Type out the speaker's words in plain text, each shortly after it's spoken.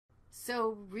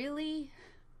So really,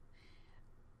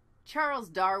 Charles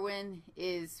Darwin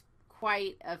is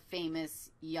quite a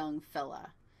famous young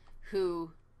fella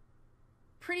who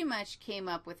pretty much came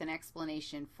up with an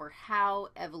explanation for how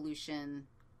evolution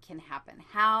can happen,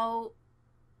 how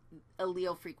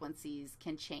allele frequencies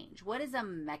can change. What is a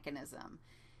mechanism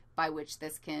by which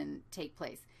this can take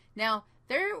place? Now,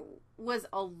 there was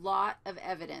a lot of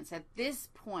evidence at this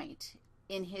point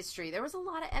in history. There was a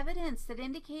lot of evidence that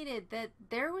indicated that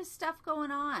there was stuff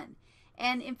going on.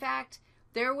 And in fact,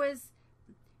 there were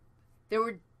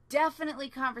definitely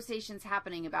conversations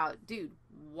happening about, dude,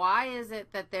 why is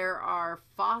it that there are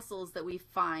fossils that we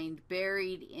find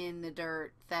buried in the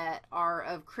dirt that are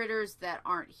of critters that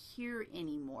aren't here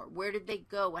anymore? Where did they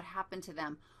go? What happened to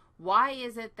them? Why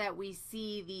is it that we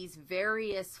see these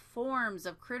various forms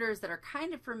of critters that are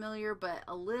kind of familiar but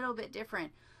a little bit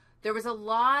different? There was a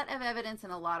lot of evidence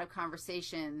and a lot of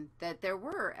conversation that there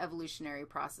were evolutionary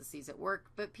processes at work,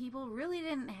 but people really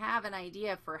didn't have an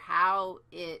idea for how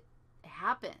it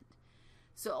happened.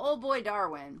 So old boy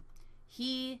Darwin,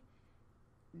 he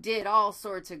did all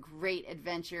sorts of great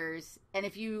adventures. And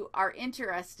if you are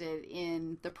interested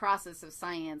in the process of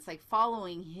science, like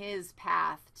following his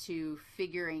path to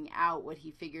figuring out what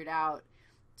he figured out,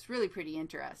 it's really pretty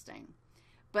interesting.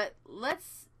 But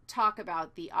let's talk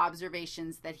about the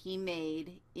observations that he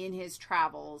made in his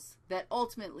travels that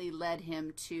ultimately led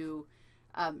him to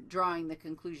drawing the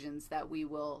conclusions that we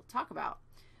will talk about.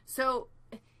 So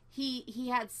he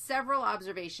had several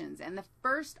observations, and the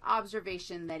first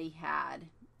observation that he had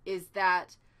is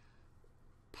that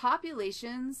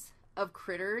populations of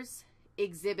critters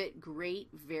exhibit great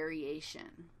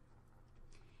variation.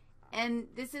 And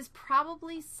this is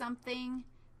probably something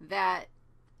that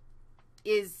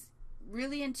is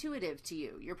really intuitive to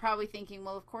you. You're probably thinking,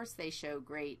 well, of course they show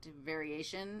great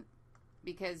variation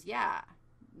because, yeah,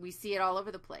 we see it all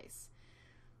over the place.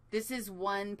 This is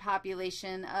one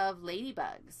population of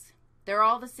ladybugs. They're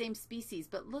all the same species,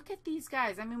 but look at these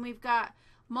guys. I mean, we've got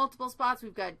multiple spots.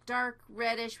 We've got dark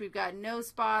reddish. We've got no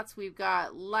spots. We've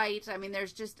got light. I mean,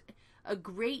 there's just a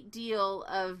great deal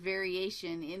of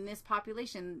variation in this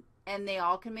population, and they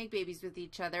all can make babies with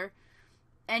each other.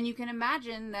 And you can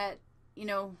imagine that, you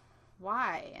know,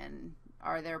 why, and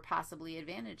are there possibly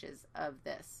advantages of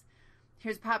this?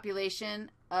 Here's a population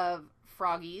of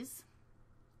froggies.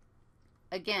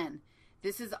 Again,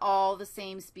 this is all the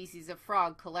same species of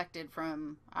frog collected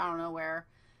from, I don't know where.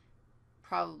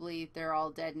 Probably they're all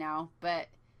dead now. But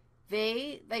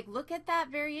they, like, look at that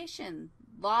variation.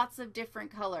 Lots of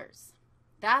different colors.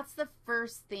 That's the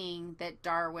first thing that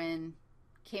Darwin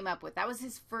came up with. That was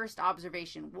his first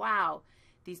observation. Wow,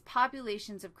 these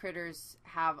populations of critters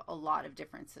have a lot of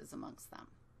differences amongst them.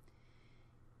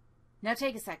 Now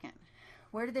take a second.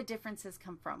 Where do the differences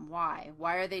come from? Why?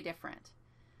 Why are they different?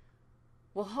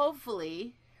 Well,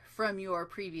 hopefully, from your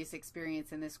previous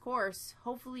experience in this course,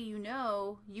 hopefully you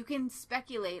know you can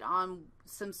speculate on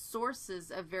some sources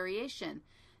of variation.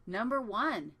 Number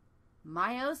one,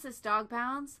 meiosis, dog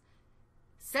pounds.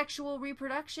 Sexual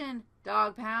reproduction,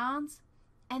 dog pounds.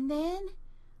 And then,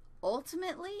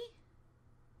 ultimately,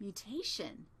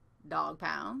 mutation, dog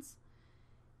pounds.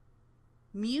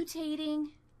 Mutating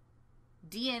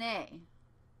DNA.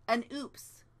 An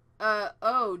oops.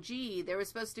 Oh, gee, there was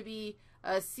supposed to be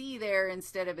a C there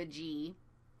instead of a G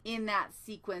in that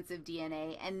sequence of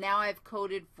DNA, and now I've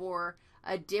coded for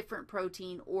a different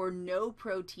protein or no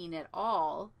protein at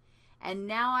all, and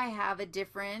now I have a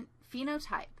different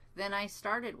phenotype than I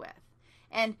started with.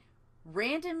 And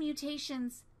random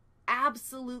mutations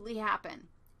absolutely happen,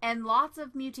 and lots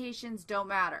of mutations don't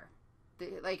matter.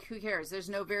 Like, who cares? There's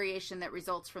no variation that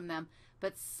results from them,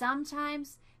 but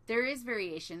sometimes there is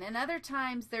variation, and other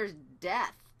times there's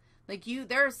death. Like,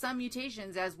 there are some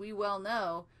mutations, as we well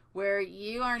know, where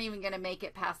you aren't even going to make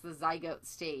it past the zygote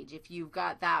stage. If you've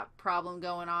got that problem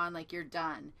going on, like, you're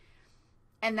done.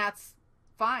 And that's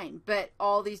fine. But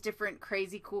all these different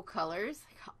crazy cool colors,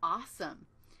 like, awesome.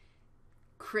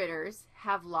 Critters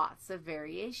have lots of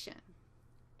variation.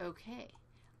 Okay,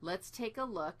 let's take a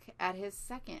look at his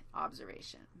second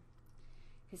observation.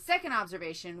 His second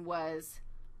observation was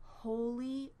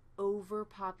holy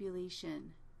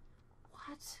overpopulation.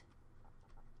 What?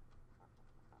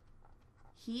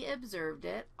 He observed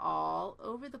it all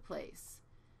over the place.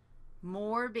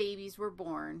 More babies were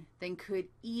born than could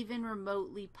even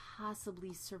remotely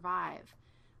possibly survive.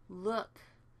 Look,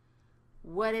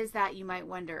 what is that, you might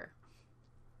wonder?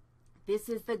 This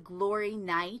is the glory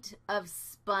night of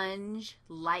sponge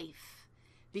life,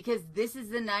 because this is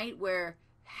the night where,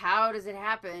 how does it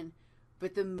happen?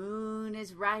 But the moon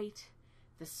is right,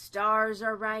 the stars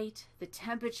are right, the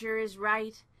temperature is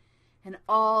right. And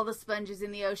all the sponges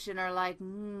in the ocean are like,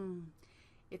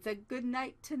 it's a good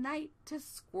night tonight to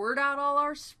squirt out all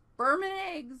our sperm and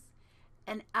eggs.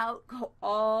 And out go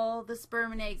all the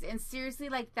sperm and eggs. And seriously,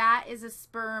 like, that is a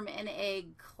sperm and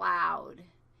egg cloud.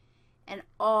 And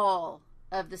all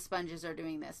of the sponges are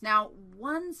doing this. Now,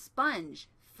 one sponge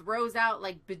throws out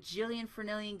like bajillion,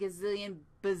 fernillion, gazillion,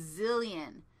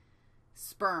 bazillion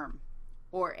sperm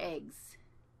or eggs.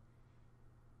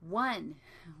 One.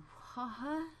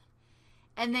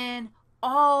 And then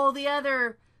all the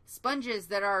other sponges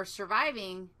that are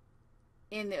surviving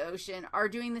in the ocean are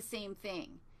doing the same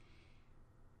thing.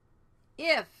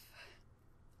 If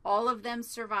all of them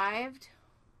survived,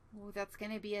 that's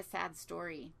going to be a sad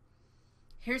story.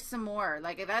 Here's some more.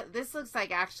 Like, this looks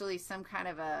like actually some kind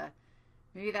of a,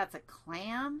 maybe that's a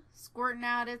clam squirting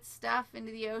out its stuff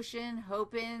into the ocean,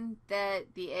 hoping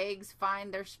that the eggs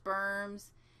find their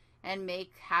sperms and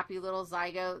make happy little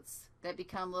zygotes that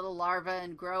become little larvae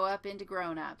and grow up into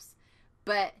grown-ups.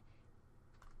 But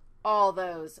all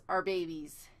those are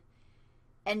babies.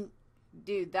 And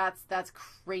dude, that's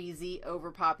crazy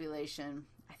overpopulation.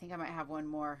 I think I might have one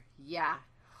more. Yeah.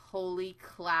 Holy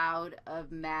cloud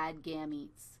of mad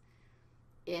gametes.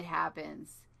 It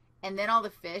happens. And then all the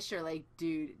fish are like,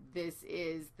 dude, this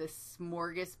is the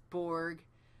smorgasbord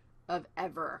of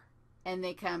ever. And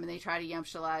they come and they try to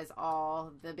yumptialize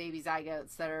all the baby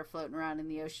zygotes that are floating around in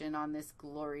the ocean on this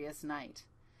glorious night.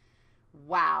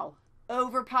 Wow.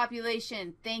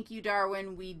 Overpopulation. Thank you,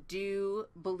 Darwin. We do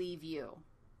believe you.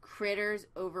 Critters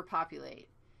overpopulate.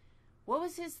 What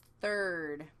was his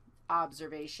third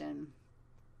observation?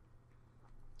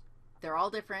 They're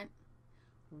all different.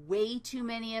 Way too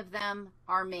many of them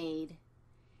are made.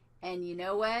 And you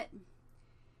know what?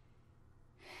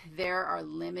 There are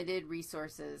limited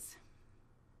resources.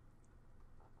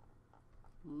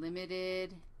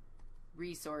 Limited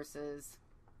resources.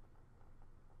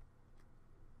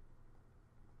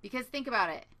 Because think about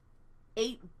it.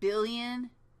 8 billion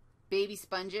baby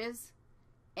sponges.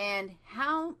 And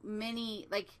how many,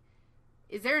 like,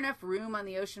 is there enough room on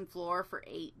the ocean floor for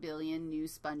 8 billion new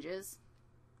sponges?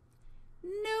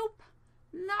 Nope.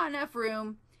 Not enough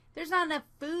room. There's not enough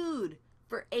food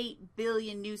for 8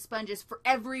 billion new sponges for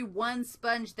every one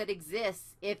sponge that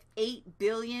exists. If 8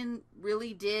 billion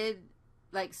really did,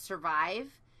 like,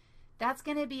 survive, that's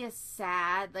going to be a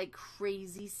sad, like,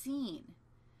 crazy scene.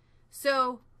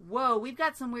 So, whoa, we've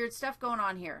got some weird stuff going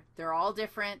on here. They're all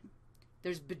different.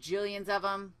 There's bajillions of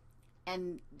them.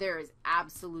 And there is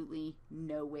absolutely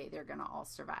no way they're going to all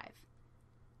survive.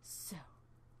 So,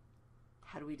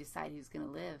 how do we decide who's going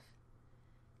to live?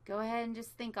 Go ahead and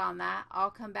just think on that.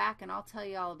 I'll come back and I'll tell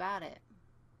you all about it.